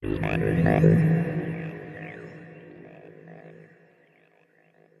Good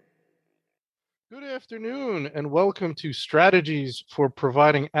afternoon, and welcome to Strategies for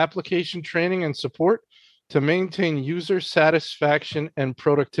Providing Application Training and Support to Maintain User Satisfaction and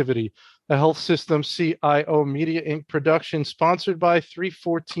Productivity, a Health System CIO Media Inc. production sponsored by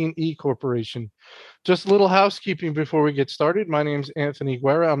 314E Corporation. Just a little housekeeping before we get started. My name is Anthony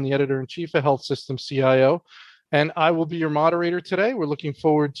Guerra. I'm the Editor-in-Chief of Health System CIO, and I will be your moderator today. We're looking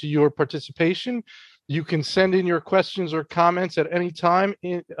forward to your participation. You can send in your questions or comments at any time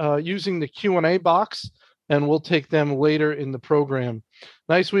using the Q&A box, and we'll take them later in the program.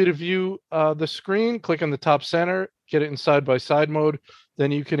 Nice way to view the screen. Click on the top center, get it in side-by-side mode.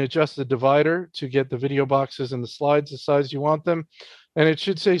 Then you can adjust the divider to get the video boxes and the slides the size you want them. And it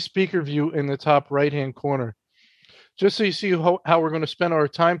should say speaker view in the top right-hand corner. Just so you see how we're going to spend our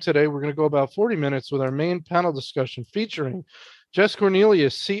time today, we're going to go about 40 minutes with our main panel discussion featuring Jess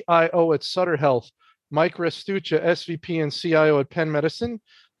Cornelius, CIO at Sutter Health, Mike Restuccia, SVP and CIO at Penn Medicine,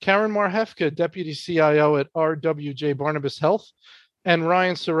 Karen Marhefka, Deputy CIO at RWJBarnabas Health, and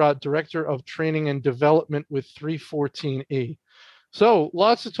Ryan Surratt, Director of Training and Development with 314E. So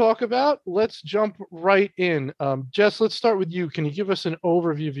lots to talk about. Let's jump right in. Jess, let's start with you. Can you give us an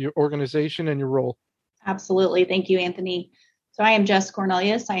overview of your organization and your role? Absolutely. Thank you, Anthony. So I am Jess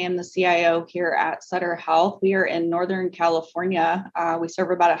Cornelius. I am the CIO here at Sutter Health. We are in Northern California. We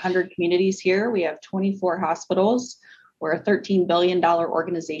serve about 100 communities here. We have 24 hospitals. We're a $13 billion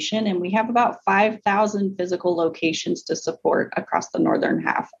organization, and we have about 5,000 physical locations to support across the northern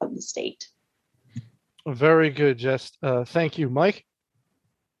half of the state. Very good, Jess. Thank you. Mike?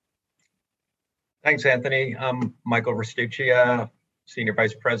 Thanks, Anthony. I'm Michael Restuccia, Senior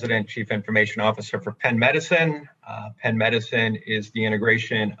Vice President, Chief Information Officer for Penn Medicine. Penn Medicine is the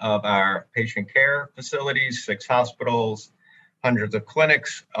integration of our patient care facilities, 6 hospitals, hundreds of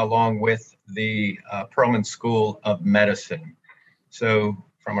clinics, along with the Perelman School of Medicine. So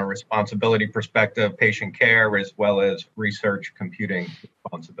from a responsibility perspective, patient care as well as research computing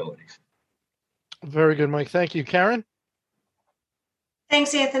responsibilities. Very good, Mike. Thank you. Karen?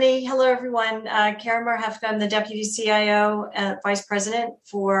 Thanks, Anthony. Hello, everyone. Karen Marhefka. I'm the Deputy CIO and Vice President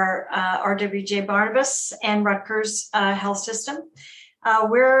for RWJBarnabas and Rutgers Health System.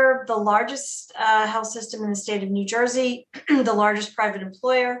 We're the largest health system in the state of New Jersey, the largest private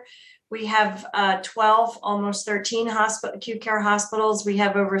employer. We have 12, almost 13 acute care hospitals. We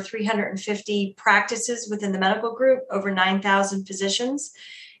have over 350 practices within the medical group, over 9,000 physicians.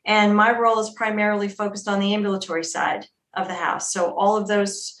 And my role is primarily focused on the ambulatory side of the house. So all of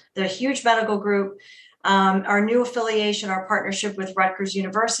those, the huge medical group, our new affiliation, our partnership with Rutgers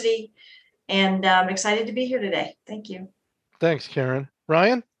University, and I'm excited to be here today. Thank you. Thanks, Karen.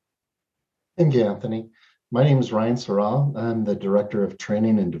 Ryan? Thank you, Anthony. My name is Ryan Surratt. I'm the Director of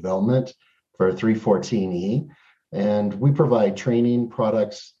Training and Development for 314E, and we provide training,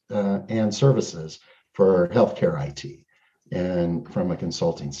 products, and services for healthcare IT and from a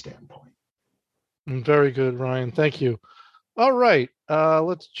consulting standpoint. Very good, Ryan. Thank you. All right,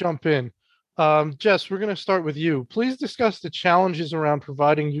 let's jump in. Jess, we're going to start with you. Please discuss the challenges around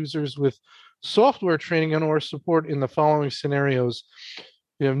providing users with software training and or support in the following scenarios.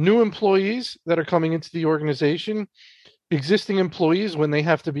 You have new employees that are coming into the organization, existing employees when they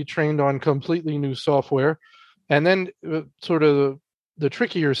have to be trained on completely new software, and then sort of the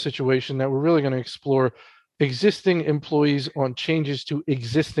trickier situation that we're really going to explore, existing employees on changes to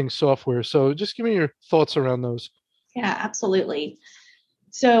existing software. So just give me your thoughts around those. Yeah, absolutely.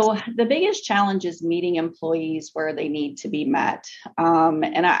 So the biggest challenge is meeting employees where they need to be met.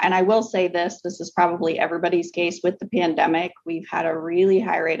 And I will say this is probably everybody's case with the pandemic. We've had a really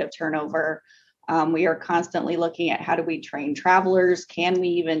high rate of turnover. We are constantly looking at how do we train travelers? Can we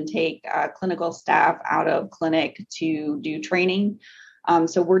even take clinical staff out of clinic to do training?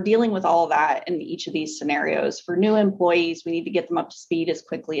 So we're dealing with all of that in each of these scenarios. For new employees, we need to get them up to speed as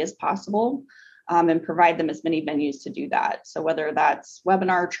quickly as possible and provide them as many venues to do that. So whether that's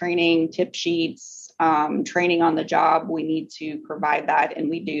webinar training, tip sheets, training on the job, we need to provide that, and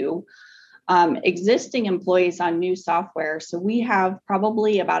we do. Existing employees on new software. So we have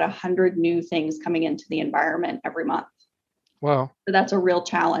probably about 100 new things coming into the environment every month. Wow. So that's a real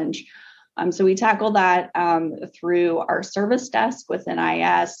challenge. So we tackle that through our service desk within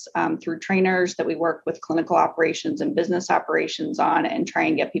IS, through trainers that we work with clinical operations and business operations on and try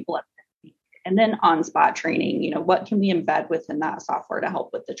and get people up. And then on-spot training, what can we embed within that software to help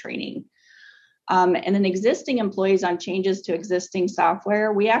with the training? And then existing employees on changes to existing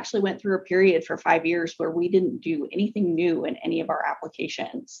software, we actually went through a period for 5 years where we didn't do anything new in any of our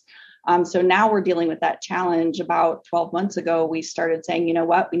applications. So now we're dealing with that challenge. About 12 months ago, we started saying, you know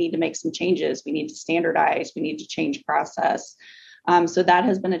what, we need to make some changes. We need to standardize. We need to change process. So that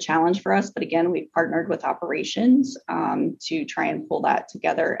has been a challenge for us. But again, we've partnered with operations to try and pull that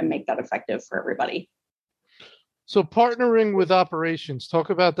together and make that effective for everybody. So partnering with operations, talk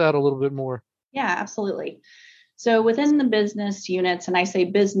about that a little bit more. Yeah, absolutely. So within the business units, and I say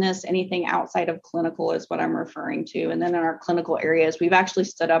business, anything outside of clinical is what I'm referring to. And then in our clinical areas, we've actually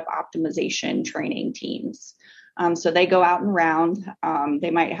stood up optimization training teams. So they go out and round. They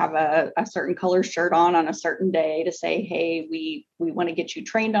might have a certain color shirt on a certain day to say, hey, we want to get you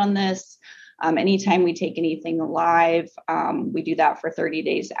trained on this. Anytime we take anything live, we do that for 30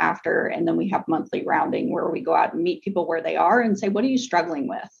 days after. And then we have monthly rounding where we go out and meet people where they are and say, what are you struggling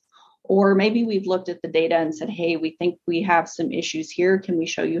with? Or maybe we've looked at the data and said, hey, we think we have some issues here. Can we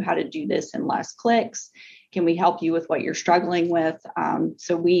show you how to do this in less clicks? Can we help you with what you're struggling with?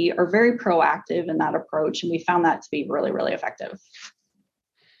 So we are very proactive in that approach, and we found that to be really, really effective.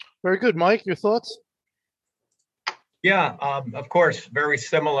 Very good. Mike, your thoughts? Yeah, of course, very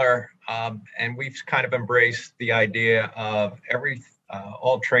similar. And we've kind of embraced the idea of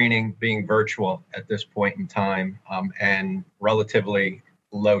all training being virtual at this point in time, and relatively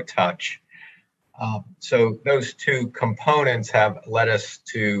low touch. So those two components have led us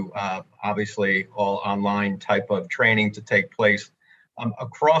to obviously all online type of training to take place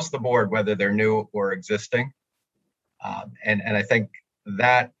across the board, whether they're new or existing. And I think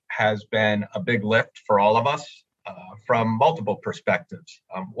that has been a big lift for all of us from multiple perspectives.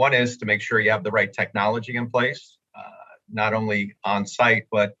 One is to make sure you have the right technology in place, not only on site,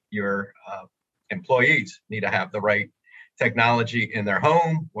 but your employees need to have the right technology in their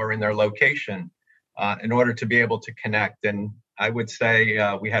home or in their location in order to be able to connect. And I would say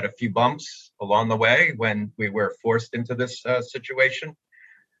we had a few bumps along the way when we were forced into this situation.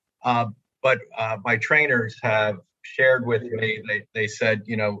 But my trainers have shared with me, they said,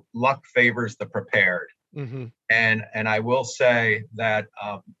 you know, luck favors the prepared. Mm-hmm. And I will say that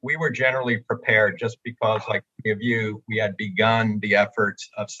we were generally prepared just because, like many of you, we had begun the efforts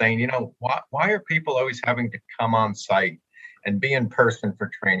of saying, you know, why are people always having to come on site and be in person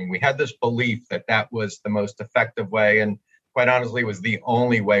for training? We had this belief that that was the most effective way, and quite honestly, was the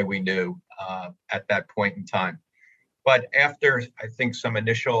only way we knew at that point in time. But after, I think, some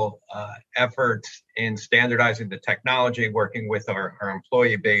initial efforts in standardizing the technology, working with our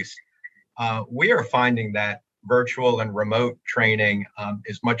employee base, we are finding that virtual and remote training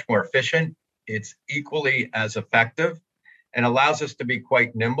is much more efficient. It's equally as effective and allows us to be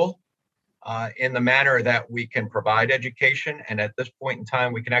quite nimble in the manner that we can provide education. And at this point in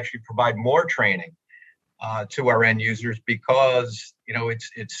time, we can actually provide more training to our end users because, you know,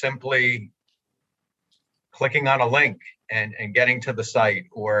 it's simply clicking on a link and getting to the site,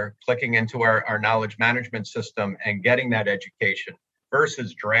 or clicking into our knowledge management system and getting that education,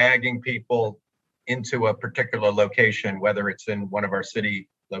 versus dragging people into a particular location, whether it's in one of our city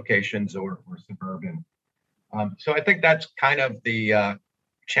locations or suburban. So I think that's kind of the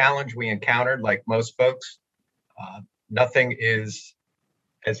challenge we encountered. Like most folks, nothing is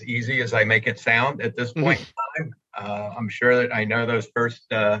as easy as I make it sound at this point in time. I'm sure that I know those first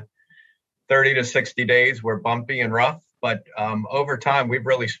 30 to 60 days were bumpy and rough, but over time we've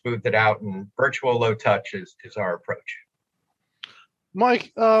really smoothed it out, and virtual low touch is our approach.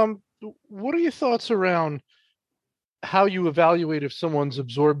 Mike, what are your thoughts around how you evaluate if someone's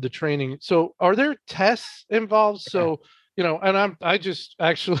absorbed the training? So are there tests involved? So, you know, and I just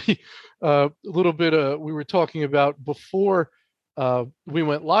actually a little bit, we were talking about before we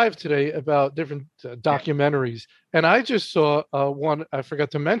went live today about different documentaries. And I just saw one, I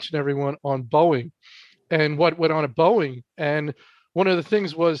forgot to mention everyone, on Boeing and what went on at Boeing. And one of the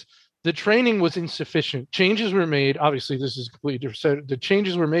things was the training was insufficient. Changes were made. Obviously, this is completely different. So the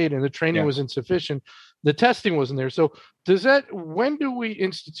changes were made and the training was insufficient. The testing wasn't there. So when do we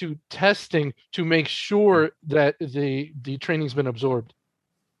institute testing to make sure that the training's been absorbed?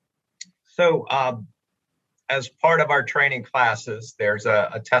 So as part of our training classes, there's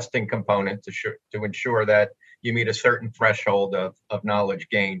a testing component to ensure that you meet a certain threshold of knowledge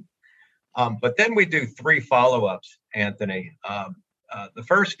gained. But then we do 3 follow-ups, Anthony. The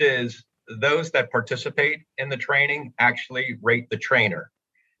first is those that participate in the training actually rate the trainer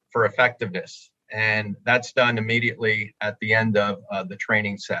for effectiveness. And that's done immediately at the end of the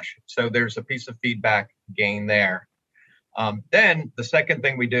training session. So there's a piece of feedback gained there. Then the second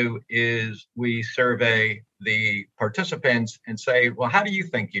thing we do is we survey the participants and say, well, how do you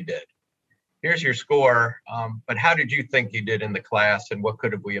think you did? Here's your score, but how did you think you did in the class, and what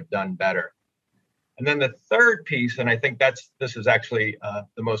could we have done better? And then the third piece, and I think this is actually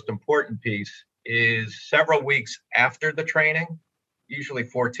the most important piece, is several weeks after the training, usually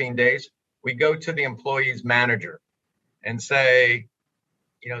 14 days, we go to the employee's manager and say,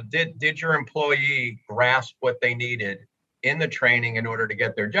 did your employee grasp what they needed in the training in order to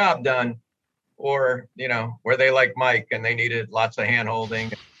get their job done? Or, were they like Mike and they needed lots of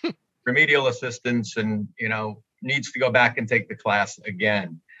hand-holding, remedial assistance, and, needs to go back and take the class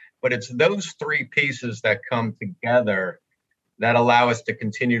again. But it's those three pieces that come together that allow us to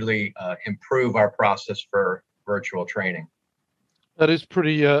continually improve our process for virtual training. That is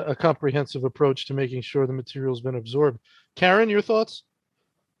pretty a comprehensive approach to making sure the material's been absorbed. Karen, your thoughts?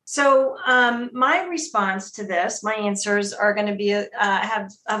 So my response to this, my answers are going to be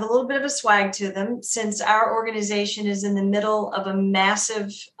have a little bit of a swag to them, since our organization is in the middle of a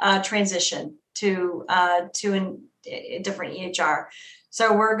massive transition to a different EHR.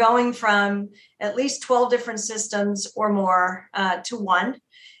 So we're going from at least 12 different systems or more to one.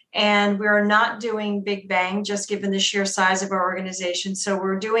 And we're not doing big bang, just given the sheer size of our organization. So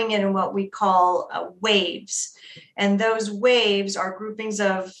we're doing it in what we call waves. And those waves are groupings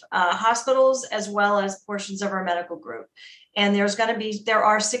of hospitals as well as portions of our medical group. And there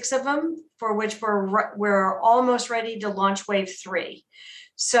are 6 of them, for which we're almost ready to launch wave 3.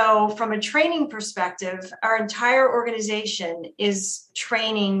 So from a training perspective, our entire organization is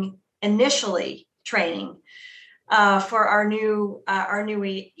initially training for our new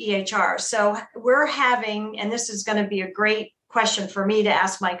EHR. So we're having, and this is going to be a great question for me to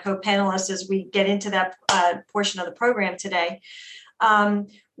ask my co-panelists as we get into that portion of the program today.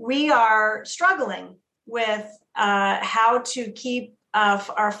 We are struggling with how to keep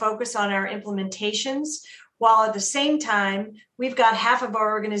our focus on our implementations, while at the same time, we've got half of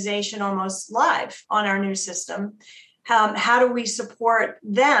our organization almost live on our new system. How do we support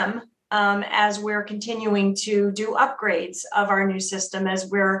them as we're continuing to do upgrades of our new system, as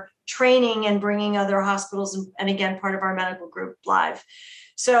we're training and bringing other hospitals and again, part of our medical group live?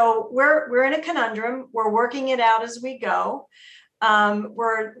 So we're in a conundrum. We're working it out as we go.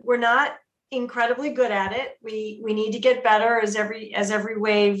 We're not incredibly good at it. We need to get better as every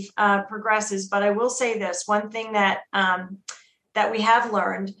wave progresses. But I will say this: one thing that we have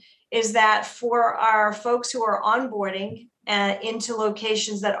learned is that for our folks who are onboarding into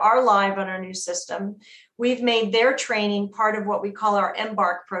locations that are live on our new system, we've made their training part of what we call our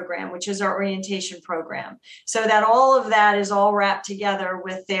Embark program, which is our orientation program. So that all of that is all wrapped together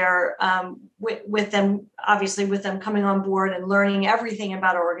with their, with them coming on board and learning everything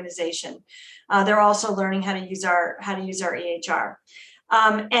about our organization. They're also learning how to use our EHR.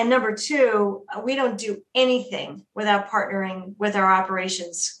 And number 2, we don't do anything without partnering with our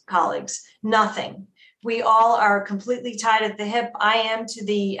operations colleagues. Nothing. We all are completely tied at the hip. I am to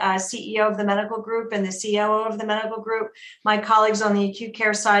the CEO of the medical group and the COO of the medical group. My colleagues on the acute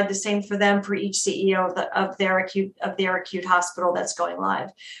care side, the same for them, for each CEO of their acute hospital that's going live.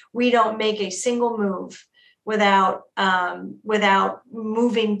 We don't make a single move without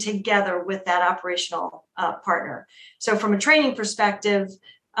moving together with that operational partner. So from a training perspective,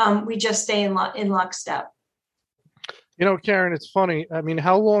 we just stay in lockstep. Karen, it's funny. I mean,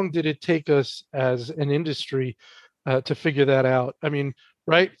 how long did it take us as an industry to figure that out? I mean,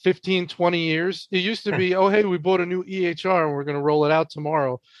 right? 15, 20 years. It used to be, oh, hey, we bought a new EHR and we're going to roll it out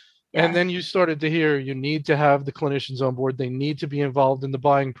tomorrow. Yeah. And then you started to hear you need to have the clinicians on board. They need to be involved in the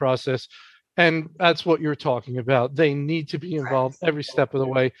buying process. And that's what you're talking about. They need to be involved every step of the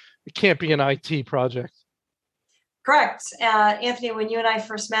way. It can't be an IT project. Correct. Anthony, when you and I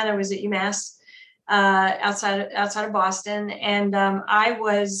first met, I was at UMass. Outside of Boston, and I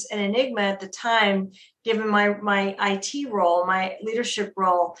was an enigma at the time, given my IT role, my leadership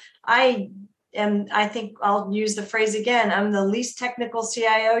role. I think I'll use the phrase again, I'm the least technical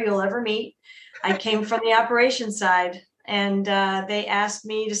CIO you'll ever meet. I came from the operations side, and they asked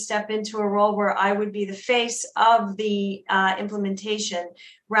me to step into a role where I would be the face of the implementation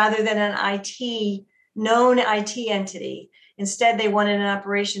rather than an known IT entity. Instead, they wanted an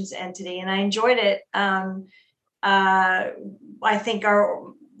operations entity, and I enjoyed it. I think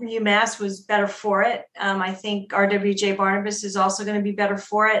our UMass was better for it. I think RWJBarnabas is also going to be better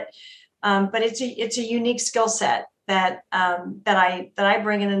for it. But it's a unique skill set that I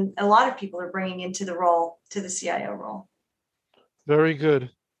bring in, and a lot of people are bringing into the role, to the CIO role. Very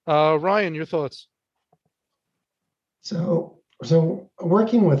good. Ryan, your thoughts? So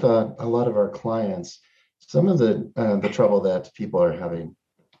working with a lot of our clients, some of the trouble that people are having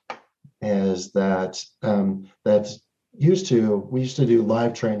is that we used to do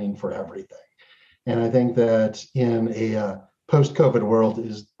live training for everything. And I think that in a post-COVID world,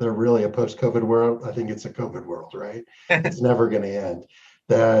 is there really a post-COVID world? I think it's a COVID world, right? It's never going to end.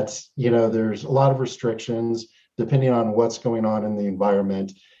 That, there's a lot of restrictions depending on what's going on in the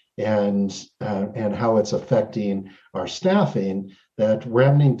environment and how it's affecting our staffing, that we're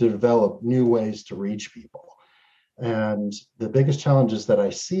having to develop new ways to reach people. And the biggest challenges that I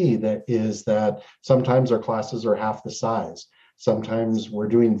see is that sometimes our classes are half the size. Sometimes we're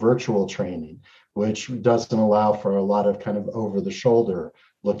doing virtual training, which doesn't allow for a lot of kind of over the shoulder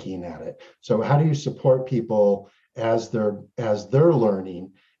looking at it. So how do you support people as they're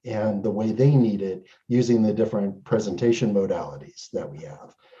learning and the way they need it using the different presentation modalities that we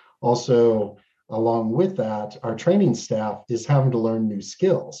have? Also, along with that, our training staff is having to learn new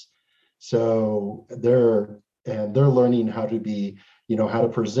skills. So they're learning how to be, how to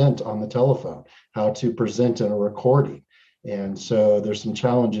present on the telephone, how to present in a recording. And so there's some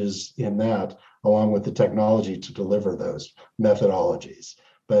challenges in that, along with the technology to deliver those methodologies.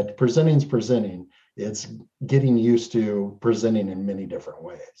 But presenting is presenting. It's getting used to presenting in many different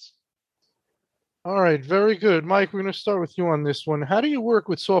ways. All right, very good. Mike, we're going to start with you on this one. How do you work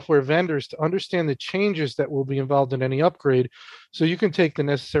with software vendors to understand the changes that will be involved in any upgrade so you can take the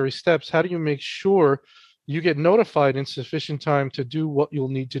necessary steps? How do you make sure you get notified in sufficient time to do what you'll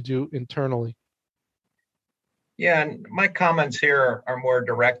need to do internally? Yeah, and my comments here are more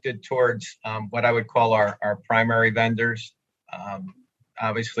directed towards what I would call our primary vendors.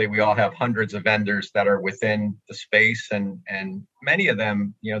 Obviously, we all have hundreds of vendors that are within the space, and many of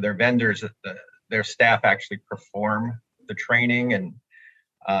them, they're vendors that their staff actually perform the training and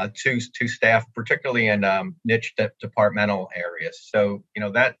to staff, particularly in niche departmental areas. So,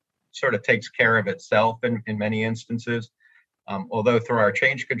 that sort of takes care of itself in many instances. Although through our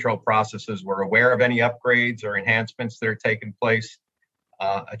change control processes, we're aware of any upgrades or enhancements that are taking place.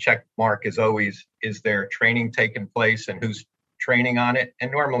 A check mark is always, is there training taking place and who's training on it?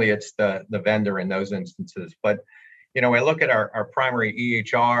 And normally it's the vendor in those instances. But, I look at our primary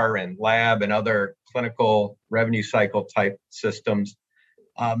EHR and lab and other clinical revenue cycle type systems.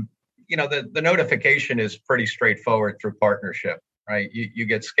 The notification is pretty straightforward through partnership. Right, you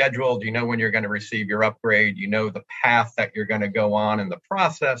get scheduled, when you're going to receive your upgrade, the path that you're going to go on in the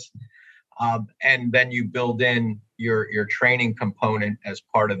process, and then you build in your training component as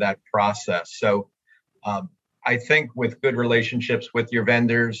part of that process. So I think with good relationships with your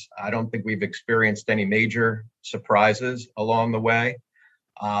vendors, I don't think we've experienced any major surprises along the way,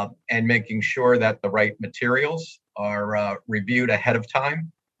 and making sure that the right materials are reviewed ahead of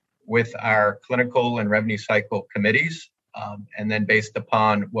time with our clinical and revenue cycle committees. And then based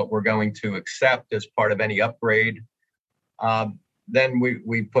upon what we're going to accept as part of any upgrade, then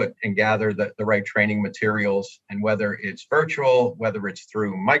we put and gather the right training materials, and whether it's virtual, whether it's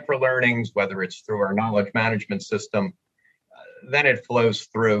through microlearnings, whether it's through our knowledge management system, then it flows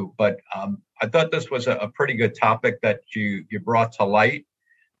through. But I thought this was a pretty good topic that you brought to light.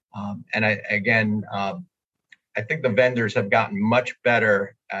 And I think the vendors have gotten much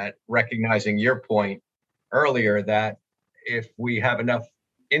better at recognizing your point earlier that if we have enough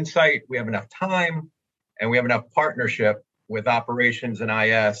insight, we have enough time, and we have enough partnership with operations and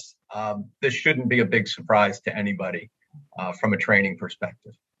IS, this shouldn't be a big surprise to anybody from a training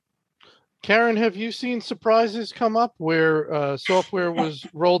perspective. Karen, have you seen surprises come up where software was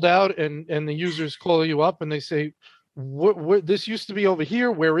rolled out and the users call you up and they say, what this used to be over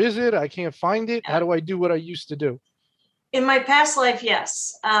here, where is it? I can't find it. How do I do what I used to do? In my past life,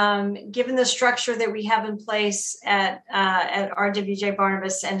 yes. Given the structure that we have in place at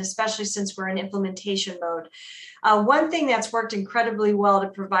RWJBarnabas, and especially since we're in implementation mode, one thing that's worked incredibly well to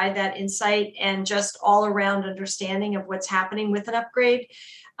provide that insight and just all around understanding of what's happening with an upgrade,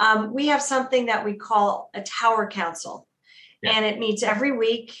 we have something that we call a tower council. Yeah. And it meets every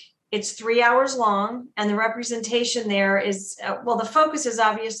week. It's 3 hours long, and the representation there is, the focus is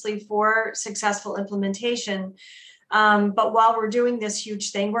obviously for successful implementation. But while we're doing this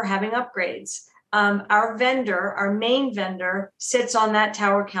huge thing, we're having upgrades. Our main vendor, sits on that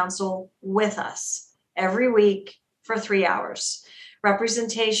tower council with us every week for 3 hours.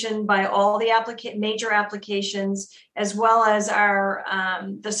 Representation by all the major applications, as well as our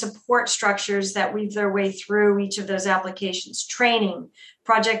the support structures that weave their way through each of those applications, training,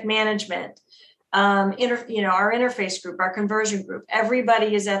 project management, our interface group, our conversion group.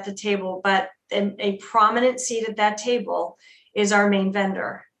 Everybody is at the table, but a prominent seat at that table is our main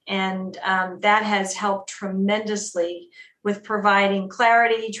vendor. And that has helped tremendously with providing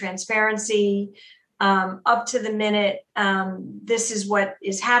clarity, transparency, up to the minute. This is what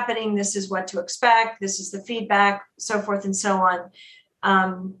is happening. This is what to expect. This is the feedback, so forth and so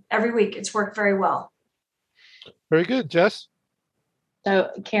on. Every week, it's worked very well. Very good. Jess?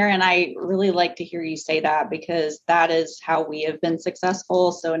 So, Karen, I really like to hear you say that because that is how we have been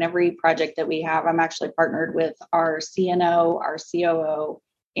successful. So, in every project that we have, I'm actually partnered with our CNO, our COO,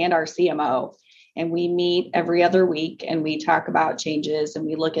 and our CMO. And we meet every other week and we talk about changes and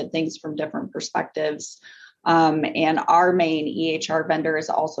we look at things from different perspectives. And our main EHR vendor is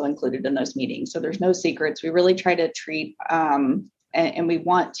also included in those meetings. So, there's no secrets. We really try to treat, and we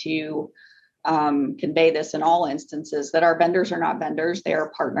want to convey this in all instances that our vendors are not vendors, they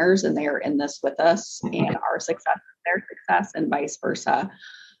are partners and they are in this with us, and our success is their success and vice versa.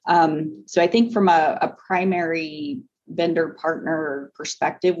 So I think from a primary vendor partner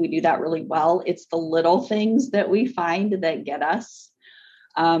perspective, we do that really well. It's the little things that we find that get us.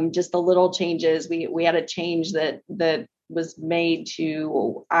 Just the little changes. We had a change that was made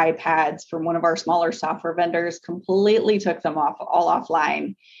to iPads from one of our smaller software vendors, completely took them all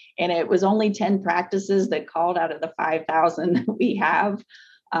offline. And it was only 10 practices that called out of the 5,000 that we have.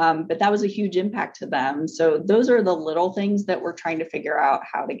 But that was a huge impact to them. So those are the little things that we're trying to figure out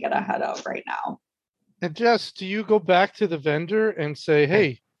how to get ahead of right now. And Jess, do you go back to the vendor and say,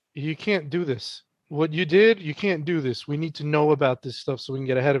 hey, you can't do this? What you did, you can't do this. We need to know about this stuff so we can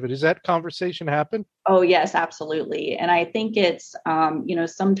get ahead of it. Does that conversation happen? Oh, yes, absolutely. And I think it's,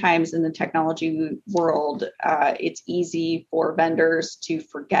 sometimes in the technology world, it's easy for vendors to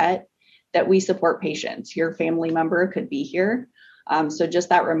forget that we support patients. Your family member could be here. So just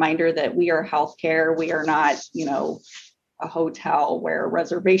that reminder that we are healthcare. We are not, a hotel where a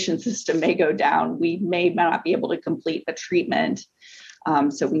reservation system may go down. We may not be able to complete a treatment.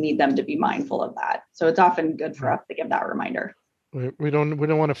 So we need them to be mindful of that. So it's often good for us to give that reminder. We don't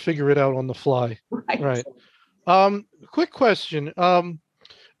want to figure it out on the fly. Right. Quick question.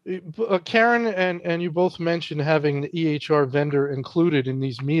 Karen and you both mentioned having the EHR vendor included in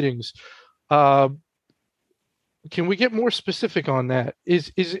these meetings. Can we get more specific on that?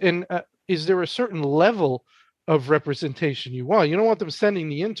 Is there a certain level of representation you want? You don't want them sending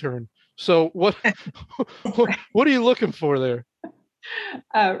the intern. So what what are you looking for there?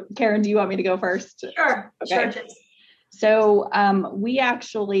 Karen, do you want me to go first? Sure. Okay. Sure. So we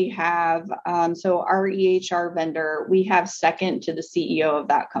actually have, so our EHR vendor, we have second to the CEO of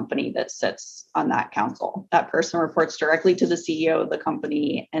that company that sits on that council. That person reports directly to the CEO of the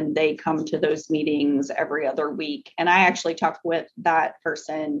company, and they come to those meetings every other week. And I actually talk with that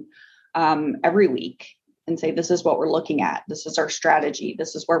person every week and say, this is what we're looking at. This is our strategy.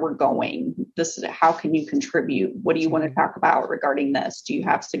 This is where we're going. This is how can you contribute? What do you want to talk about regarding this? Do you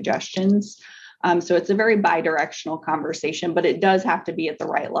have suggestions? So it's a very bi-directional conversation, but it does have to be at the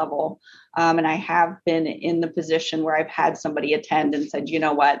right level. And I have been in the position where I've had somebody attend and said, you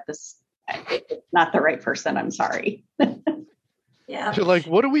know what, it's not the right person. I'm sorry. Yeah. You're like,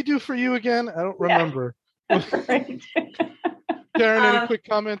 what do we do for you again? I don't remember. Right. Karen, any quick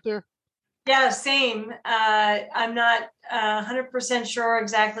comment there? Yeah, same. I'm not 100% sure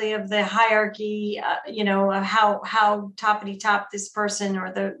exactly of the hierarchy, how toppity top this person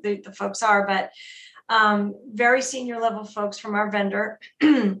or the folks are, but very senior level folks from our vendor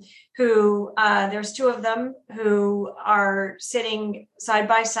who there's two of them who are sitting side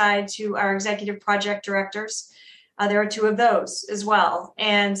by side to our executive project directors. There are two of those as well.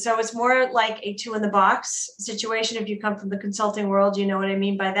 And so it's more like a two in the box situation. If you come from the consulting world, you know what I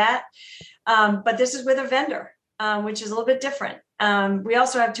mean by that. But this is with a vendor, which is a little bit different. We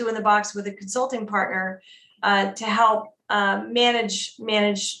also have two in the box with a consulting partner to help manage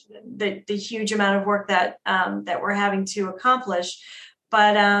the huge amount of work that we're having to accomplish.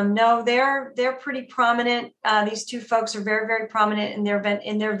 But no, they're pretty prominent. These two folks are very, very prominent in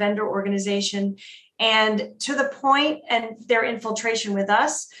their vendor organization, and to the point, and their infiltration with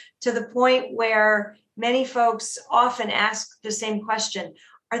us to the point where many folks often ask the same question.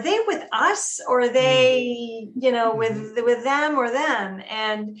 Are they with us or are they, with them or them?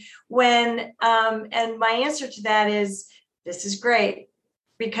 And when, and my answer to that is, this is great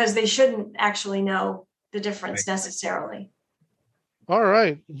because they shouldn't actually know the difference necessarily. All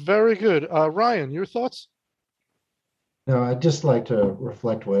right. Very good. Ryan, your thoughts? No, I'd just like to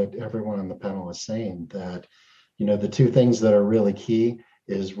reflect what everyone on the panel is saying, that, the two things that are really key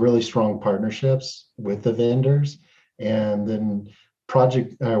is really strong partnerships with the vendors, and then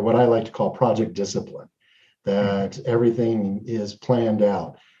what I like to call project discipline, that everything is planned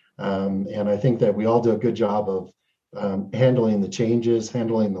out. And I think that we all do a good job of handling the changes,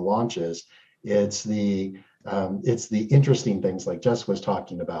 handling the launches. It's the interesting things like Jess was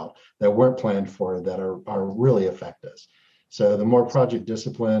talking about that weren't planned for that are really affect us. So the more project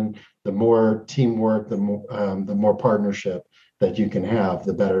discipline, the more teamwork, the more partnership that you can have,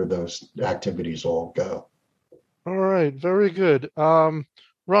 the better those activities will go. All right, very good. Ryan,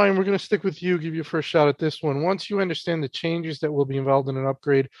 we're going to stick with you, give you a first shot at this one. Once you understand the changes that will be involved in an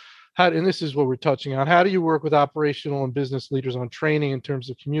upgrade, and this is what we're touching on, how do you work with operational and business leaders on training in terms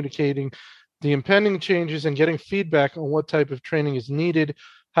of communicating the impending changes and getting feedback on what type of training is needed?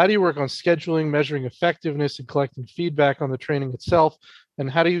 How do you work on scheduling, measuring effectiveness, and collecting feedback on the training itself? And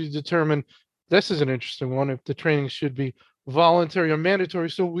how do you determine, this is an interesting one, if the training should be voluntary or mandatory?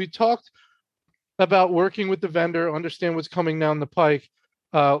 So we talked about working with the vendor, understand what's coming down the pike.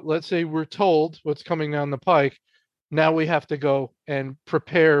 Let's say we're told what's coming down the pike. Now we have to go and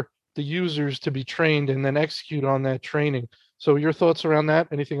prepare the users to be trained and then execute on that training. So your thoughts around that?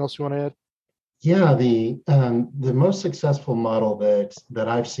 Anything else you want to add? Yeah, the most successful model that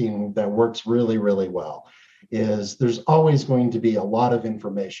I've seen that works really, really well is there's always going to be a lot of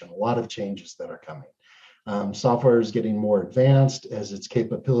information, a lot of changes that are coming. Software is getting more advanced as its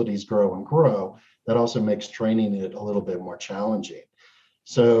capabilities grow and grow. That also makes training it a little bit more challenging.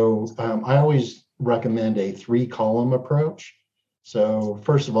 So I always recommend a 3-column approach. So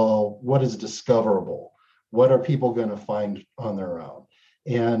first of all, what is discoverable? What are people going to find on their own?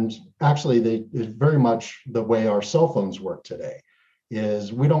 And actually, it's very much the way our cell phones work today.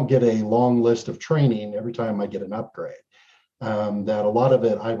 Is we don't get a long list of training every time I get an upgrade. That a lot of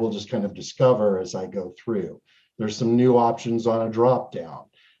it I will just kind of discover as I go through. There's some new options on a drop down.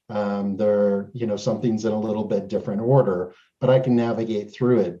 Some things in a little bit different order, but I can navigate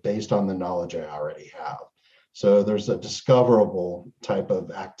through it based on the knowledge I already have. So there's a discoverable type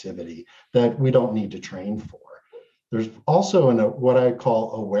of activity that we don't need to train for. There's also what I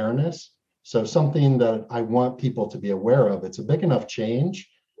call awareness. So something that I want people to be aware of. It's a big enough change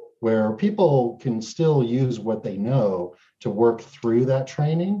where people can still use what they know to work through that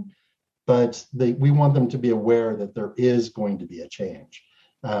training, but we want them to be aware that there is going to be a change.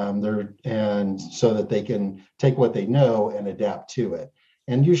 And so that they can take what they know and adapt to it.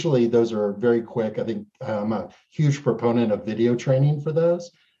 And usually those are very quick. I think I'm a huge proponent of video training for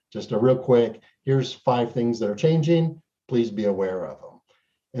those. Just a real quick, here's 5 things that are changing, please be aware of them.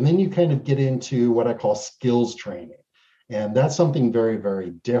 And then you kind of get into what I call skills training. And that's something very,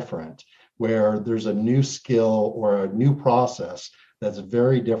 very different, where there's a new skill or a new process that's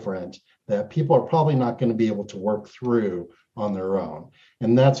very different that people are probably not going to be able to work through on their own.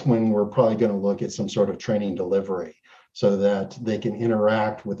 And that's when we're probably going to look at some sort of training delivery so that they can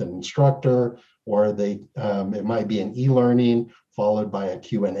interact with an instructor, or it might be an e-learning followed by a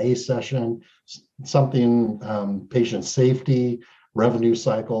Q&A session, something patient safety, revenue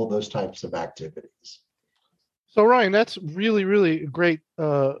cycle, those types of activities. So Ryan, that's really, really a great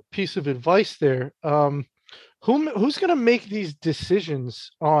piece of advice there. Who's going to make these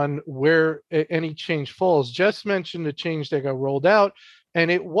decisions on where any change falls? Jess mentioned the change that got rolled out, and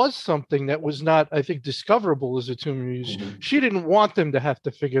it was something that was not, I think, discoverable as a term you use. Mm-hmm. She didn't want them to have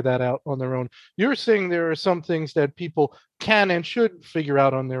to figure that out on their own. You're saying there are some things that people can and should figure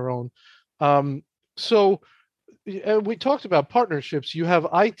out on their own. So we talked about partnerships. You have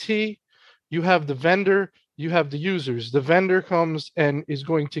IT, you have the vendor, you have the users. The vendor comes and is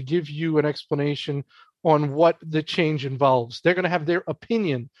going to give you an explanation on what the change involves. They're going to have their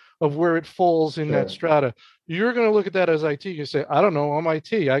opinion of where it falls in that strata. You're going to look at that as IT and say, I don't know, I'm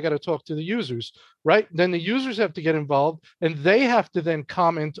IT. I got to talk to the users, right? Then the users have to get involved and they have to then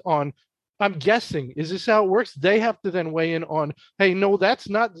comment on, I'm guessing, is this how it works? They have to then weigh in on, hey, no, that's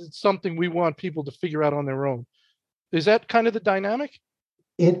not something we want people to figure out on their own. Is that kind of the dynamic?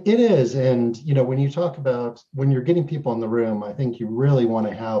 It is. And, when you talk about when you're getting people in the room, I think you really want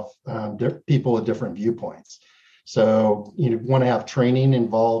to have people with different viewpoints. So you want to have training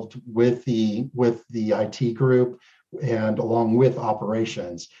involved with the IT group and along with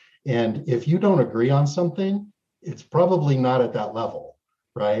operations. And if you don't agree on something, it's probably not at that level,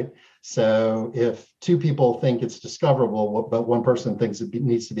 right? So if 2 people think it's discoverable, but one person thinks it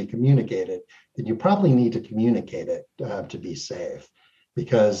needs to be communicated, then you probably need to communicate it to be safe.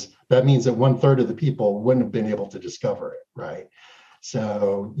 Because that means that 1/3 of the people wouldn't have been able to discover it, right?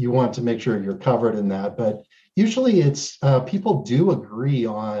 So you want to make sure you're covered in that. But usually it's people do agree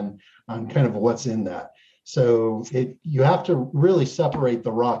on kind of what's in that. So you have to really separate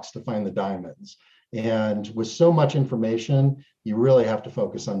the rocks to find the diamonds. And with so much information, you really have to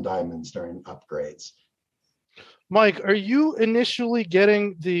focus on diamonds during upgrades. Mike, are you initially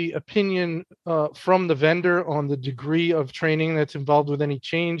getting the opinion from the vendor on the degree of training that's involved with any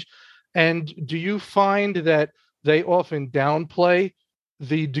change? And do you find that they often downplay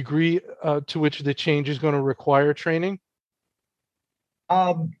the degree to which the change is going to require training?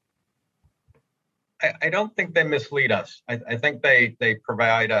 I don't think they mislead us. I think they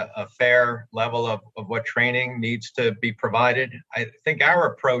provide a fair level of what training needs to be provided. I think our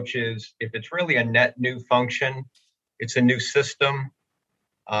approach is if it's really a net new function, it's a new system,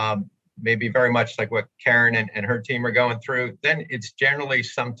 maybe very much like what Karen and her team are going through, then it's generally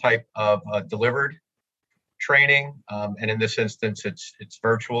some type of delivered training. And in this instance, it's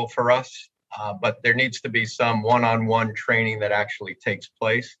virtual for us. But there needs to be some one-on-one training that actually takes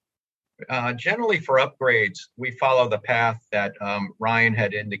place. Generally for upgrades, we follow the path that Ryan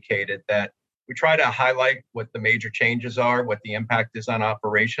had indicated, that we try to highlight what the major changes are, what the impact is on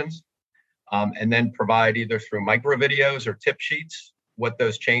operations, and then provide either through micro videos or tip sheets what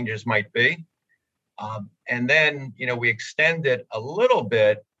those changes might be. And then, we extend it a little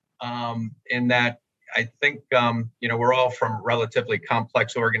bit in that I think, we're all from relatively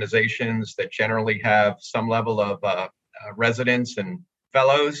complex organizations that generally have some level of residents and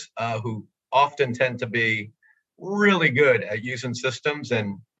fellows who often tend to be really good at using systems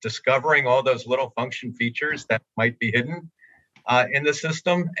and discovering all those little function features that might be hidden in the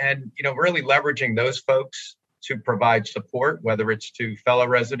system, and really leveraging those folks to provide support, whether it's to fellow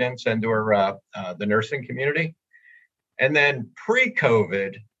residents and or the nursing community. And then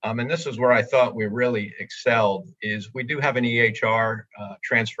pre-COVID, and this is where I thought we really excelled, is we do have an EHR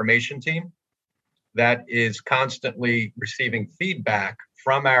transformation team that is constantly receiving feedback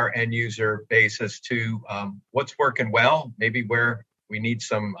from our end user base as to what's working well, maybe where we need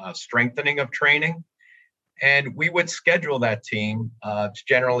some strengthening of training. And we would schedule that team, it's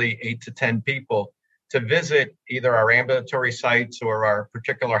generally 8 to 10 people, to visit either our ambulatory sites or our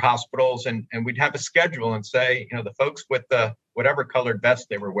particular hospitals. And we'd have a schedule and say, the folks with the whatever colored vest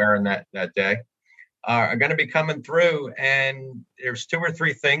they were wearing that day are going to be coming through. And there's 2 or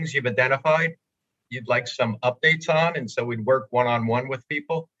 3 things you've identified you'd like some updates on. And so we'd work one-on-one with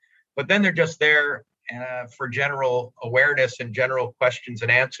people. But then they're just there for general awareness and general questions and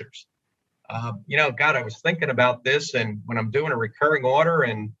answers. God, I was thinking about this, and when I'm doing a recurring order,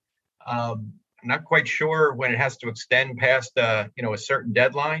 and I'm not quite sure when it has to extend past a certain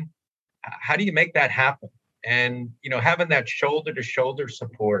deadline. How do you make that happen? And having that shoulder to shoulder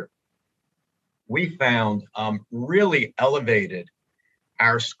support, we found really elevated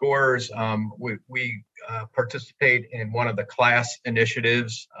our scores. We participate in one of the class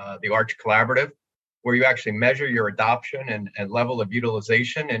initiatives, the Arch Collaborative, where you actually measure your adoption and level of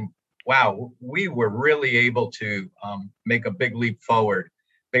utilization. And wow, we were really able to make a big leap forward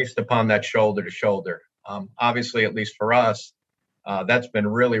based upon that shoulder to shoulder. Obviously, at least for us, that's been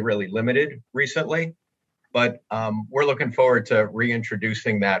really, really limited recently. But we're looking forward to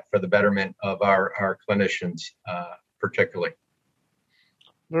reintroducing that for the betterment of our clinicians, particularly.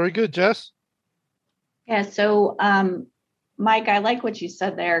 Very good, Jess. Yeah, so Mike, I like what you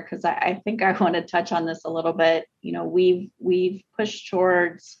said there, because I think I want to touch on this a little bit. We've pushed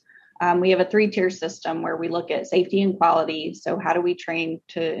towards, we have a 3-tier system where we look at safety and quality. So how do we train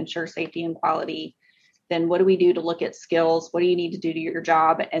to ensure safety and quality? Then what do we do to look at skills? What do you need to do to your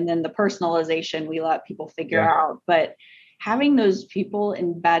job? And then the personalization we let people figure out. But having those people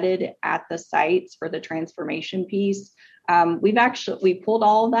embedded at the sites for the transformation piece, we pulled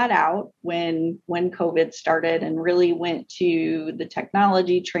all of that out when COVID started, and really went to the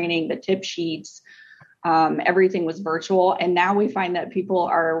technology training, the tip sheets. Everything was virtual, and now we find that people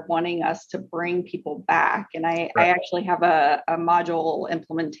are wanting us to bring people back. And I actually have a module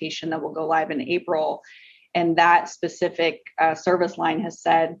implementation that will go live in April, and that specific service line has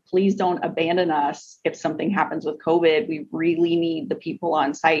said, please don't abandon us if something happens with COVID. We really need the people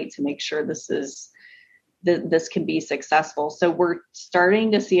on site to make sure this can be successful. So we're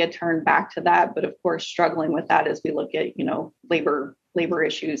starting to see a turn back to that, but of course struggling with that as we look at labor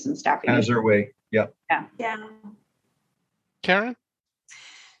issues and staffing. As are we. Yep. Yeah. Karen?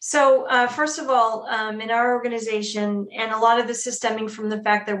 So first of all, in our organization, and a lot of this is stemming from the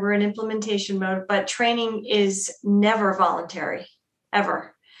fact that we're in implementation mode, but training is never voluntary,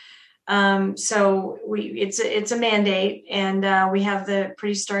 ever. So it's a mandate, and we have the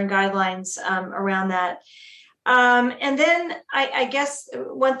pretty stern guidelines around that. And then I guess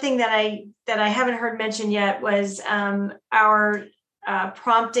one thing that I haven't heard mentioned yet was our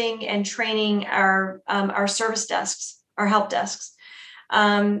prompting and training our service desks, our help desks.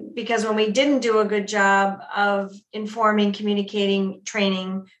 Because when we didn't do a good job of informing, communicating,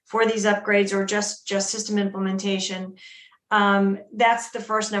 training for these upgrades or just system implementation, that's the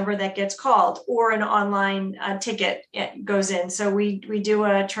first number that gets called, or an online ticket goes in. So we do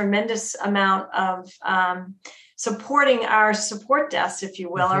a tremendous amount of supporting our support desks, if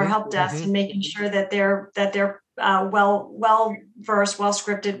you will, our help desks, and making sure that they're well versed, well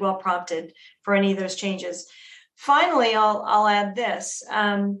scripted, well prompted for any of those changes. Finally, I'll add this.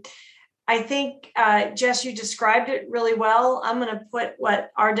 I think, Jess, you described it really well. I'm going to put what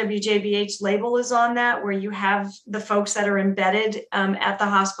RWJBH label is on that, where you have the folks that are embedded at the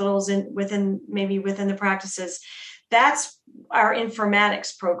hospitals and within the practices. That's our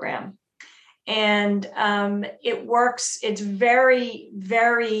informatics program. And it works. It's very,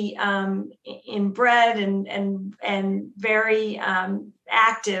 very inbred and very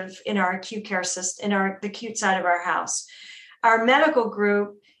active in our acute care system, the acute side of our house. Our medical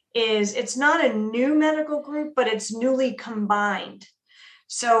group it's not a new medical group, but it's newly combined.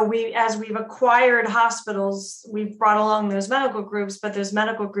 So as we've acquired hospitals, we've brought along those medical groups, but those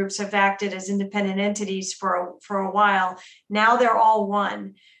medical groups have acted as independent entities for a while. Now they're all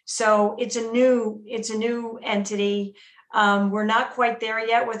one. So it's a new entity. We're not quite there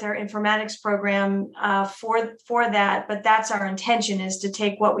yet with our informatics program for that, but that's our intention, is to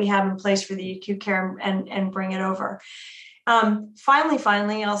take what we have in place for the acute care and bring it over.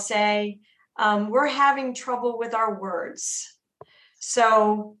 Finally, I'll say we're having trouble with our words.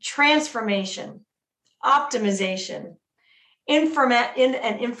 So transformation, optimization, in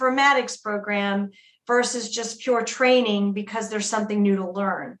an informatics program versus just pure training because there's something new to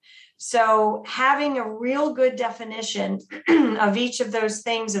learn. So having a real good definition of each of those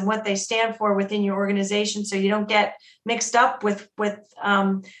things and what they stand for within your organization, so you don't get mixed up with what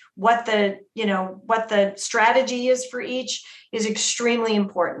the strategy is for each, is extremely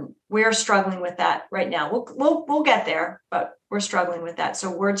important. We're struggling with that right now. We'll get there, but we're struggling with that. So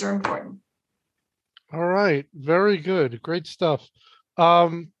words are important. All right, very good, great stuff.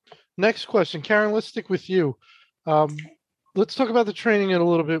 Next question, Karen. Let's stick with you. Let's talk about the training in a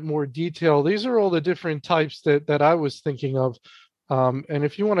little bit more detail. These are all the different types that I was thinking of. And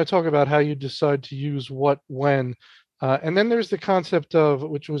if you want to talk about how you decide to use what, when, and then there's the concept of,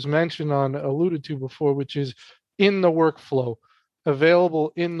 which was alluded to before, which is in the workflow,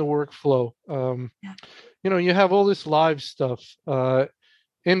 available in the workflow. You have all this live stuff,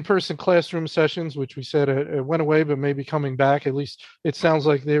 in-person classroom sessions, which we said it went away, but maybe coming back. At least it sounds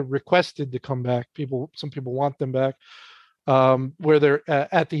like they're requested to come back. Some people want them back. Where they're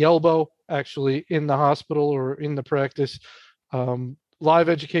at the elbow, actually in the hospital or in the practice, live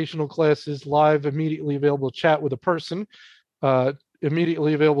educational classes, live immediately available chat with a person,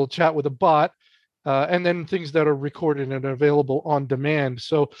 immediately available chat with a bot, and then things that are recorded and available on demand.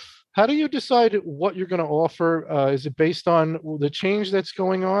 So how do you decide what you're going to offer? Is it based on the change that's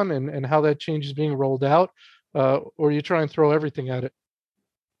going on and how that change is being rolled out, or you try and throw everything at it?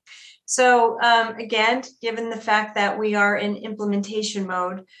 So again, given the fact that we are in implementation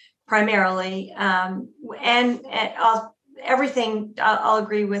mode primarily, and I'll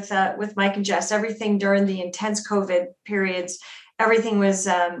agree with Mike and Jess. Everything during the intense COVID periods, everything was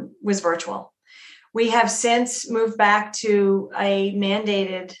virtual. We have since moved back to a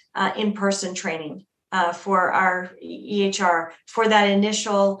mandated in-person training for our EHR. For that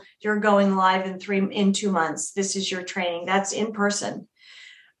initial, you're going live in 2 months. This is your training. That's in person.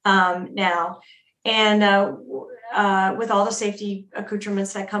 Now, and with all the safety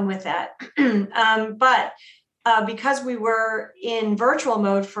accoutrements that come with that. But because we were in virtual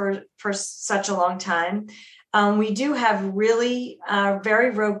mode for such a long time, we do have really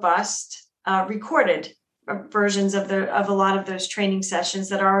very robust recorded versions of a lot of those training sessions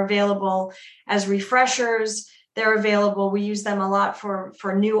that are available as refreshers. They're available. We use them a lot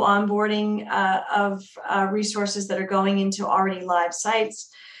for new onboarding of resources that are going into already live sites.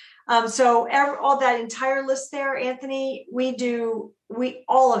 So all that entire list there, Anthony,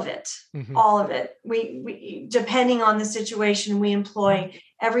 all of it, Mm-hmm. all of it. We depending on the situation, we employ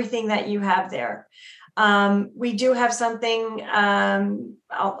everything that you have there. We do have something,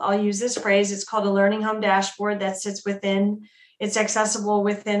 I'll use this phrase, it's called a learning home dashboard that sits within, it's accessible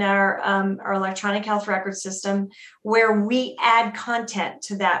within our electronic health record system, where we add content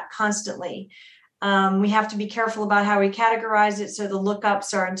to that constantly. We have to be careful about how we categorize it so the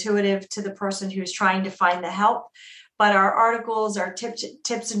lookups are intuitive to the person who's trying to find the help. But our articles, our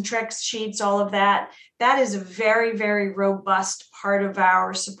tips and tricks sheets, all of that is a very, very robust part of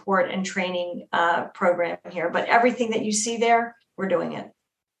our support and training program here. But everything that you see there, we're doing it.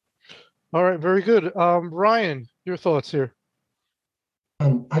 All right, very good. Ryan, your thoughts here?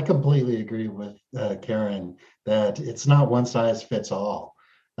 I completely agree with Karen that it's not one size fits all.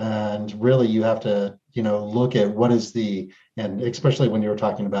 And really, you have to, look at what is and especially when you were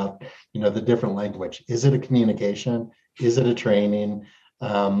talking about, the different language. Is it a communication? Is it a training?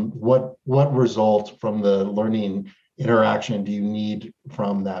 What result from the learning interaction do you need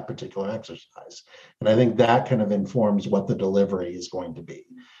from that particular exercise? And I think that kind of informs what the delivery is going to be,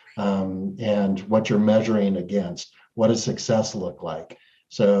 and what you're measuring against. What does success look like?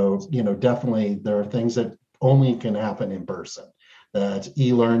 So, definitely there are things that only can happen in person, that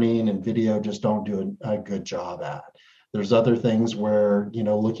e-learning and video just don't do a good job at. There's other things where,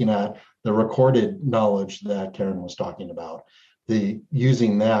 looking at the recorded knowledge that Karen was talking about,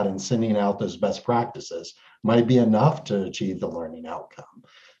 using that and sending out those best practices might be enough to achieve the learning outcome.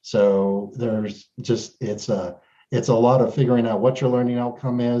 So it's a lot of figuring out what your learning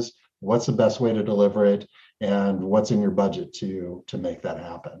outcome is, what's the best way to deliver it, and what's in your budget to make that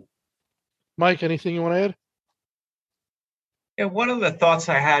happen. Mike, anything you want to add? Yeah, one of the thoughts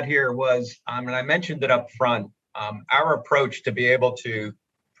I had here was, and I mentioned it up front, our approach to be able to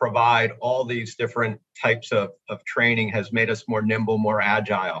provide all these different types of training has made us more nimble, more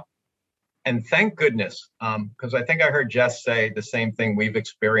agile. And thank goodness, because I think I heard Jess say the same thing we've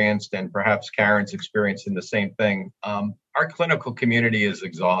experienced, and perhaps Karen's experiencing the same thing. Our clinical community is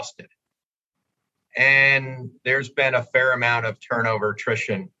exhausted. And there's been a fair amount of turnover,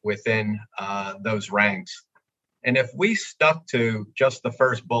 attrition within those ranks. And if we stuck to just the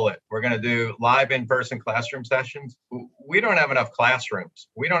first bullet, we're going to do live in-person classroom sessions. We don't have enough classrooms.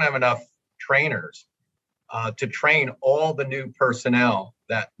 We don't have enough trainers to train all the new personnel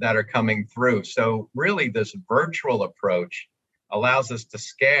that are coming through. So really this virtual approach allows us to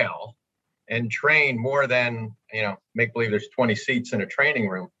scale and train more than, make believe there's 20 seats in a training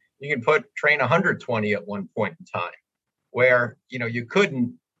room. You can train 120 at one point in time, where, you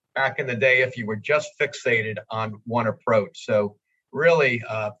couldn't back in the day if you were just fixated on one approach. So really,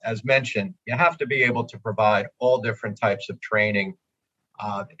 as mentioned, you have to be able to provide all different types of training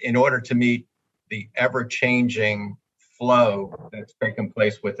in order to meet the ever-changing flow that's taken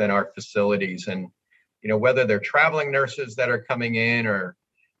place within our facilities. And, whether they're traveling nurses that are coming in, or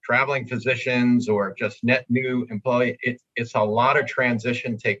traveling physicians, or just net new employee, it's a lot of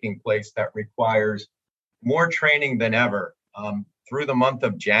transition taking place that requires more training than ever. Through the month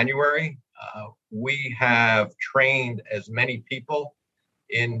of January, we have trained as many people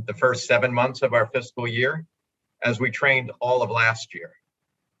in the first 7 months of our fiscal year as we trained all of last year.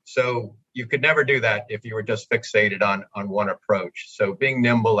 So you could never do that if you were just fixated on one approach. So being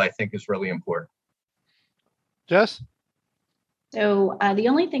nimble, I think, is really important. Jess? So the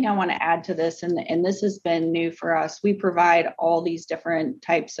only thing I want to add to this, and this has been new for us, we provide all these different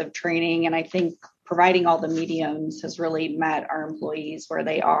types of training, and I think providing all the mediums has really met our employees where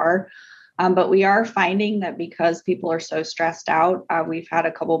they are. But we are finding that because people are so stressed out, we've had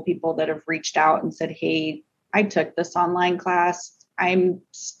a couple of people that have reached out and said, hey, I took this online class. I'm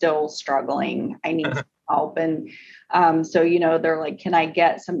still struggling. I need some help. And so, they're like, can I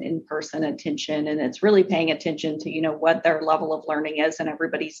get some in-person attention? And it's really paying attention to, what their level of learning is, and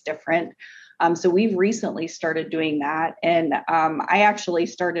everybody's different. So we've recently started doing that. And I actually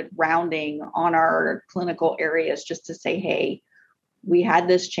started rounding on our clinical areas just to say, hey, we had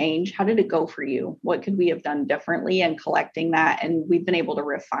this change. How did it go for you? What could we have done differently? And collecting that. And we've been able to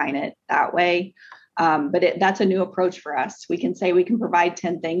refine it that way. But that's a new approach for us. We can say we can provide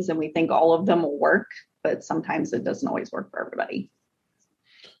 10 things and we think all of them will work, but sometimes it doesn't always work for everybody.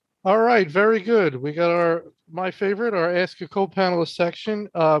 All right, very good. We got our Ask a Co-Panelist section.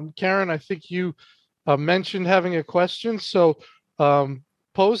 Karen, I think you mentioned having a question, so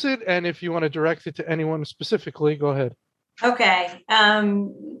pose it, and if you want to direct it to anyone specifically, go ahead. Okay. I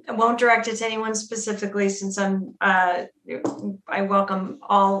won't direct it to anyone specifically, since I welcome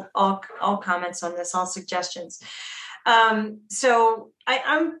all comments on this, all suggestions. So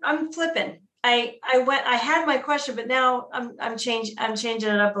I'm flipping. I had my question, but now I'm changing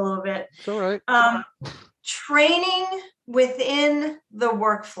it up a little bit. It's all right. Training within the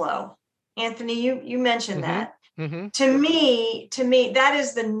workflow. Anthony, you mentioned that. Mm-hmm. To me, that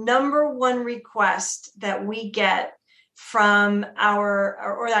is the number one request that we get from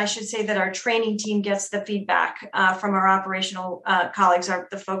or I should say that our training team gets the feedback from our operational colleagues,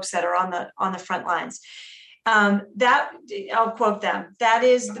 the folks that are on the front lines. That I'll quote them. That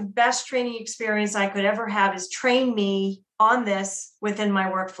is the best training experience I could ever have, is train me on this within my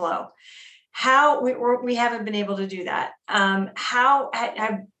workflow. How we haven't been able to do that. How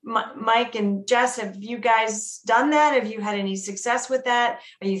have Mike and Jess, have you guys done that? Have you had any success with that?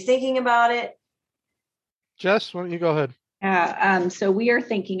 Are you thinking about it? Jess, why don't you go ahead? Yeah, so we are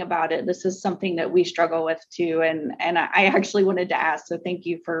thinking about it. This is something that we struggle with too, and I actually wanted to ask. So thank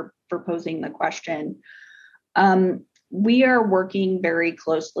you for posing the question. We are working very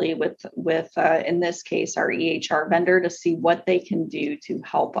closely with in this case, our EHR vendor, to see what they can do to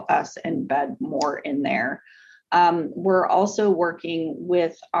help us embed more in there. We're also working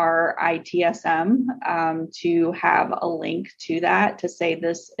with our ITSM to have a link to that to say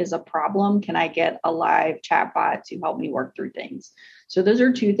this is a problem. Can I get a live chatbot to help me work through things? So those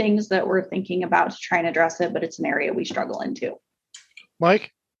are two things that we're thinking about to try and address it, but it's an area we struggle into.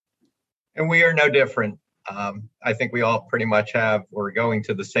 Mike? And we are no different. I think we all pretty much we're going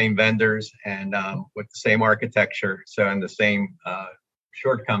to the same vendors and with the same architecture, so and the same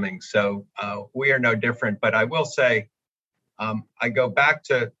shortcomings. So we are no different. But I will say, I go back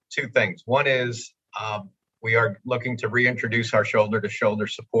to two things. One is we are looking to reintroduce our shoulder-to-shoulder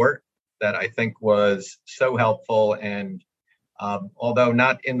support that I think was so helpful. And although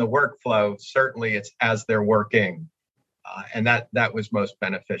not in the workflow, certainly it's as they're working. And that was most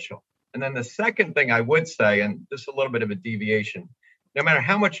beneficial. And then the second thing I would say, and this is a little bit of a deviation, no matter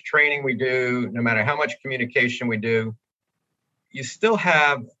how much training we do, no matter how much communication we do, you still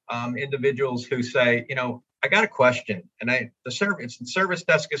have individuals who say, I got a question, and the service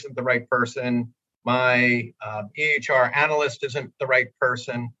desk isn't the right person. My EHR analyst isn't the right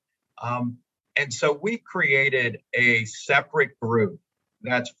person. And so we created a separate group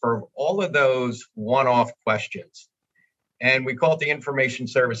that's for all of those one-off questions. And we call it the Information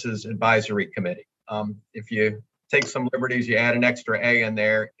Services Advisory Committee. If you take some liberties, you add an extra A in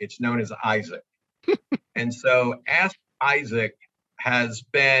there, it's known as Isaac. And so Ask Isaac has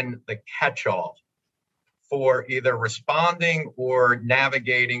been the catch-all for either responding or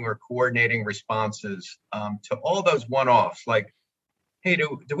navigating or coordinating responses to all those one-offs. Like, hey,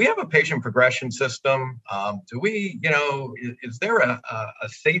 do we have a patient progression system? Do we, is there a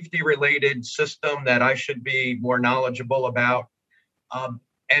safety-related system that I should be more knowledgeable about?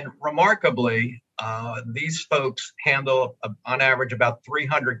 And remarkably, these folks handle, on average, about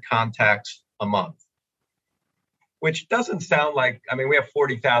 300 contacts a month, which doesn't sound like, we have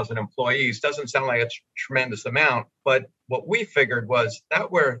 40,000 employees, doesn't sound like a tremendous amount, but what we figured was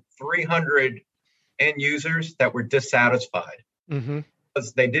that were 300 end users that were dissatisfied. Mm-hmm.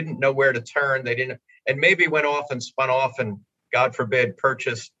 Because they didn't know where to turn. And maybe went off and spun off and, God forbid,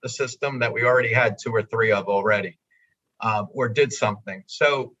 purchased a system that we already had 2 or 3 of already, or did something.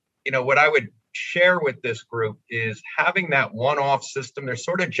 So, what I would share with this group is having that one-off system. They're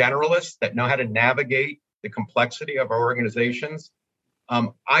sort of generalists that know how to navigate the complexity of our organizations.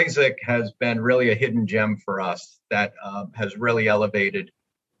 Isaac has been really a hidden gem for us that has really elevated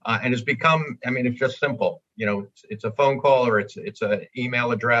and has become, it's just simple. It's a phone call or it's an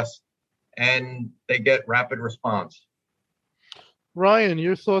email address, and they get rapid response. Ryan,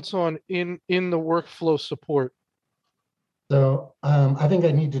 your thoughts on in the workflow support? So I think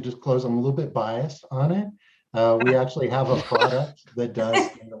I need to disclose I'm a little bit biased on it. We actually have a product that does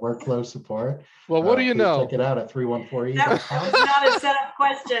the workflow support. Well, what do you know? Check it out at 314E. That was not a setup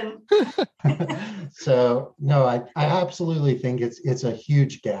question. So no, I absolutely think it's a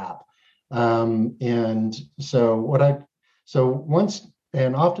huge gap. And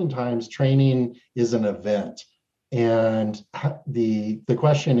oftentimes training is an event. And the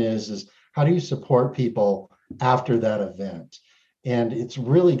question is how do you support people after that event? And it's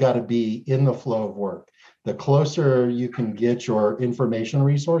really got to be in the flow of work. The closer you can get your information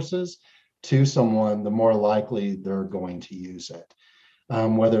resources to someone, the more likely they're going to use it.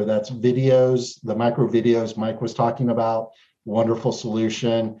 Whether that's videos, the micro videos Mike was talking about, wonderful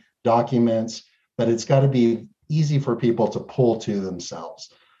solution, documents, but it's got to be easy for people to pull to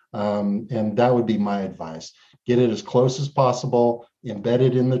themselves. And that would be my advice. Get it as close as possible, embed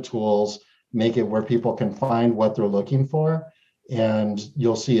it in the tools, make it where people can find what they're looking for, and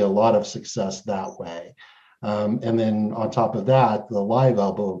you'll see a lot of success that way. And then on top of that, the live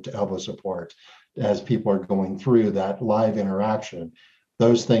elbow-to-elbow support, as people are going through that live interaction,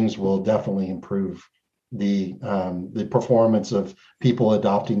 those things will definitely improve the performance of people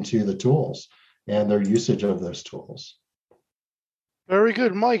adopting to the tools and their usage of those tools. Very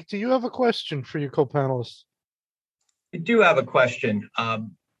good. Mike, do you have a question for your co-panelists? I do have a question.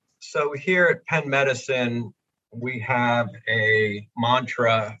 So here at Penn Medicine, we have a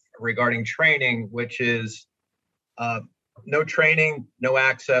mantra regarding training, which is no training, no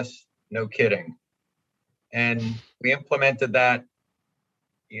access, no kidding. And we implemented that,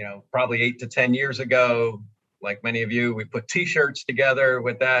 probably 8 to 10 years ago. Like many of you, we put T-shirts together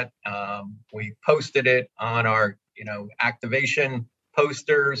with that. We posted it on our, activation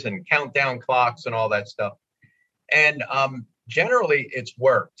posters and countdown clocks and all that stuff. And generally, it's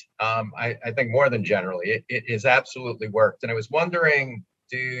worked. I think more than generally, it has absolutely worked. And I was wondering,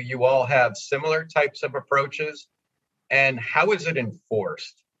 do you all have similar types of approaches? And how is it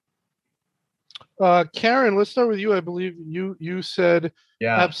enforced? Karen, let's start with you. I believe you said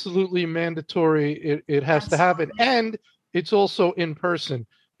Yeah. absolutely mandatory. It has to happen, Absolutely. and it's also in person.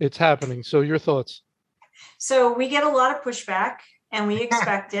 It's happening. So your thoughts? So we get a lot of pushback and we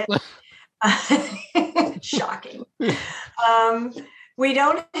expect it. Shocking. We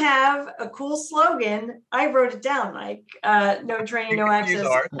don't have a cool slogan. I wrote it down, like no training, no access,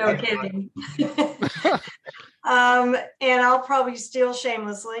 no kidding. And I'll probably steal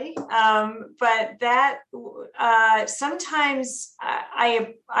shamelessly. But that sometimes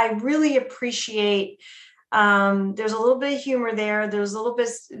I really appreciate. There's a little bit of humor there. There's a little bit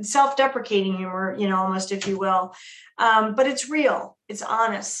self-deprecating humor, almost, if you will. But it's real. It's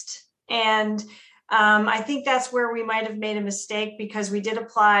honest. And I think that's where we might have made a mistake, because we did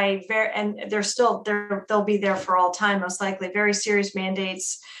apply and they'll be there for all time, most likely, very serious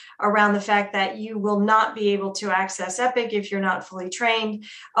mandates around the fact that you will not be able to access Epic if you're not fully trained.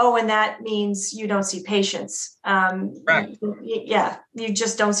 Oh, and that means you don't see patients. Correct. Yeah, you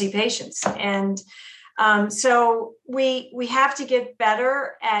just don't see patients. And so we have to get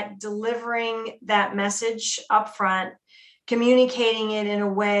better at delivering that message up front, communicating it in a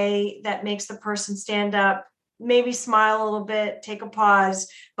way that makes the person stand up, maybe smile a little bit, take a pause,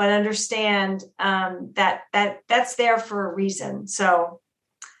 but understand that that's there for a reason. So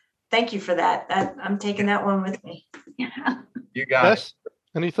thank you for that. I'm taking that one with me. Yeah. You got Jess,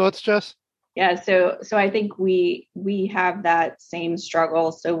 any thoughts, Jess? Yeah, so I think we have that same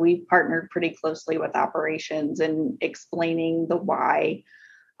struggle. So we've partnered pretty closely with operations and explaining the why.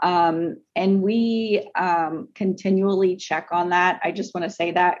 And we continually check on that. I just want to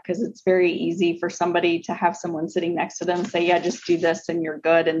say that because it's very easy for somebody to have someone sitting next to them say, yeah, just do this and you're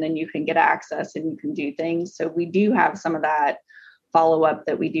good. And then you can get access and you can do things. So we do have some of that follow up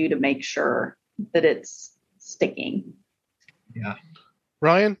that we do to make sure that it's sticking. Yeah.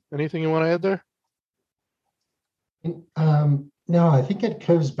 Ryan, anything you want to add there? No, I think it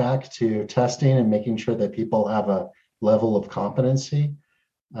goes back to testing and making sure that people have a level of competency.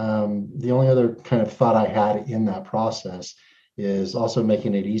 The only other kind of thought I had in that process is also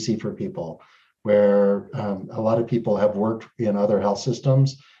making it easy for people, where a lot of people have worked in other health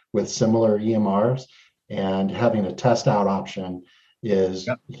systems with similar EMRs, and having a test out option is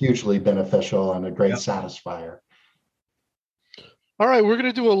hugely beneficial and a great satisfier. All right, we're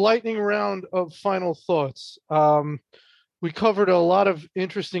going to do a lightning round of final thoughts. We covered a lot of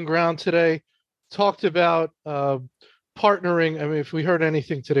interesting ground today, talked about partnering. I mean, if we heard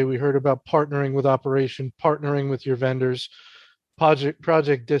anything today, we heard about partnering with operation, partnering with your vendors,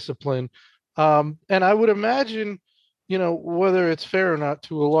 project discipline. And I would imagine, whether it's fair or not,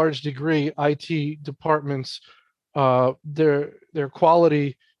 to a large degree, IT departments, their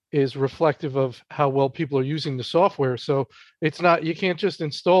quality is reflective of how well people are using the software. So it's not, you can't just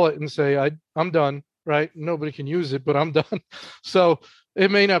install it and say, I'm done, right? Nobody can use it, but I'm done. So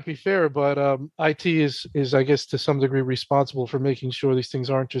it may not be fair, but IT is, I guess, to some degree responsible for making sure these things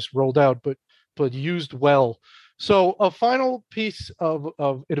aren't just rolled out, but used well. So a final piece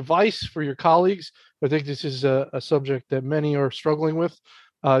of advice for your colleagues. I think this is a subject that many are struggling with.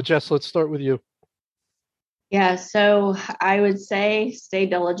 Jess, let's start with you. Yeah, so I would say stay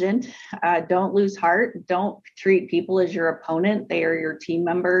diligent. Don't lose heart. Don't treat people as your opponent. They are your team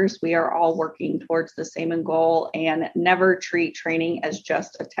members. We are all working towards the same end goal, and never treat training as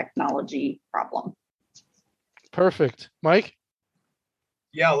just a technology problem. Perfect. Mike?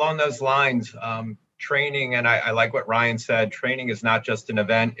 Yeah, along those lines, training, and I like what Ryan said, training is not just an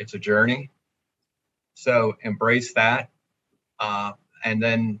event, it's a journey. So embrace that and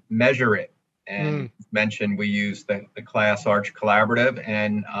then measure it. And mentioned we use the Class Arch Collaborative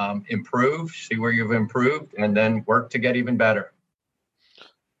and improve, see where you've improved, and then work to get even better.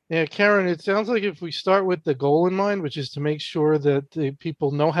 Yeah, Karen, it sounds like if we start with the goal in mind, which is to make sure that the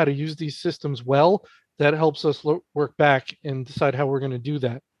people know how to use these systems well, that helps us work back and decide how we're going to do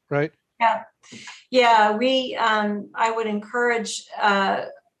that, right? Yeah. We I would encourage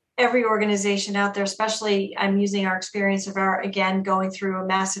every organization out there, especially I'm using our experience of again going through a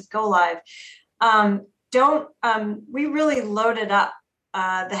massive go live. We really loaded up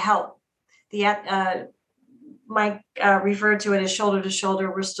the help. Mike referred to it as shoulder to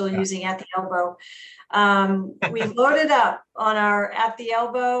shoulder. We're still using at the elbow. We loaded up on our at the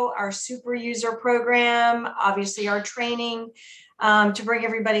elbow, our super user program, obviously our training to bring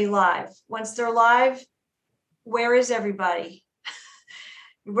everybody live. Once they're live, where is everybody?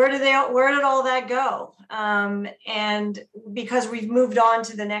 Where did all that go? And because we've moved on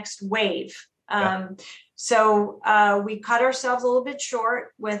to the next wave. So we cut ourselves a little bit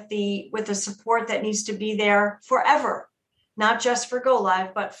short with the support that needs to be there forever, not just for go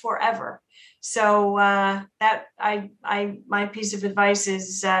live, but forever. So my piece of advice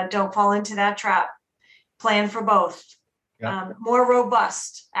is don't fall into that trap. Plan for both. Yeah. More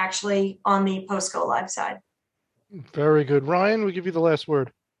robust, actually, on the post-go live side. Very good. Ryan, we give you the last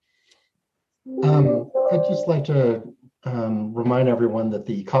word. I'd just like to remind everyone that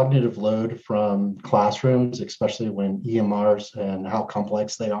the cognitive load from classrooms, especially when EMRs and how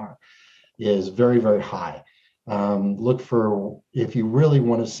complex they are, is very, very high. Look for, if you really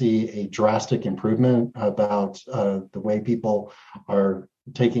want to see a drastic improvement about the way people are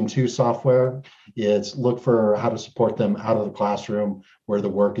taking to software, is look for how to support them out of the classroom where the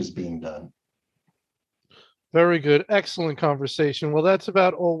work is being done. Very good. Excellent conversation. Well, that's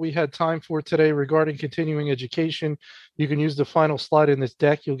about all we had time for today regarding continuing education. You can use the final slide in this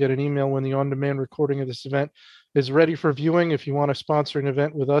deck. You'll get an email when the on-demand recording of this event is ready for viewing. If you want to sponsor an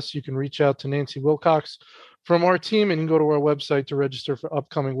event with us, you can reach out to Nancy Wilcox from our team and you can go to our website to register for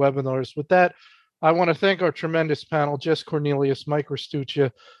upcoming webinars. With that, I want to thank our tremendous panel, Jess Cornelius, Mike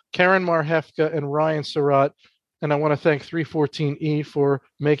Restuccia, Karen Marhefka, and Ryan Surratt. And I want to thank 314E for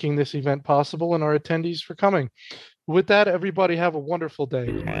making this event possible and our attendees for coming. With that, everybody have a wonderful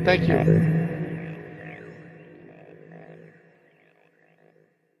day. Thank you.